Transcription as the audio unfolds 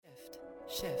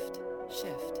Shift,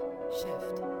 shift,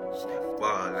 shift, shift.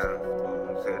 Ball out.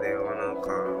 So they wanna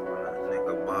call when a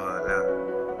nigga ball out.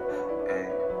 Hey,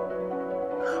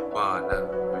 ball out.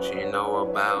 What you know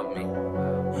about me?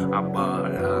 I ball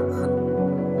out.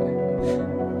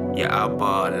 Yeah, I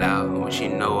ball out. What you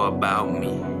know about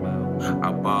me?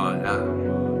 I ball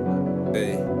out.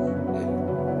 Hey.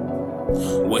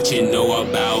 What you know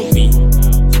about me?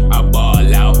 I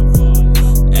ball out.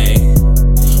 Hey,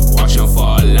 watch them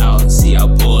fall out. See, I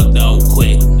pulled up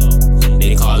quick.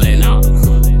 They calling out.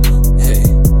 Hey,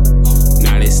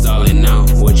 now they stalling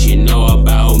out. What you know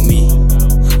about me?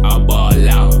 I ball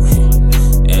out.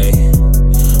 Hey,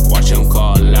 watch them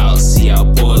call out. See, I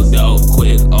pulled up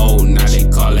quick. Oh, now they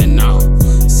calling out.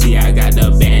 See, I got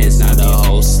the bands, now the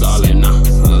whole stalling out.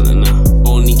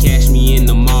 Only catch me in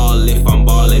the mall if I'm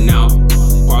balling out.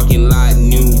 Parking lot,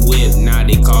 new whip, now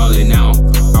they calling out.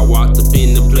 I walked up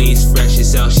in the place, fresh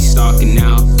as hell, she stalking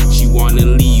out. She wanna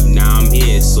leave, now I'm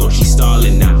here, so she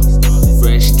stalling out.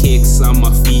 Fresh kicks on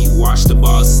my feet, watch the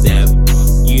ball step.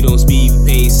 You don't speak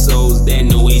pesos, then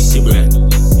no waste your breath.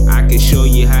 I can show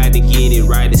you how to get it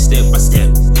right, step by step.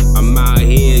 I'm out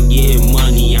here getting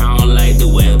money, I don't like the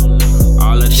web.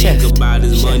 All I think about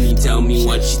is money, tell me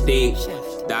what you think.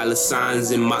 Dollar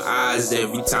signs in my eyes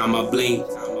every time I blink.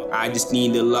 I just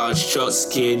need a large truck,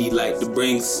 security like the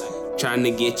Brinks.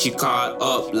 Tryna get you caught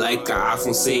up like an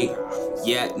iPhone 6.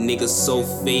 Yeah, niggas so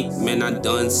fake, man, I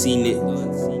done seen it.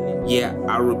 Yeah,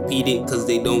 I repeat it cause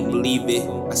they don't believe it.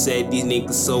 I said these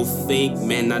niggas so fake,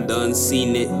 man, I done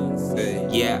seen it.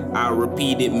 Yeah, I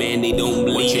repeat it, man, they don't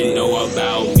believe it. What you know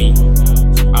about me?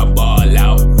 I ball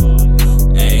out.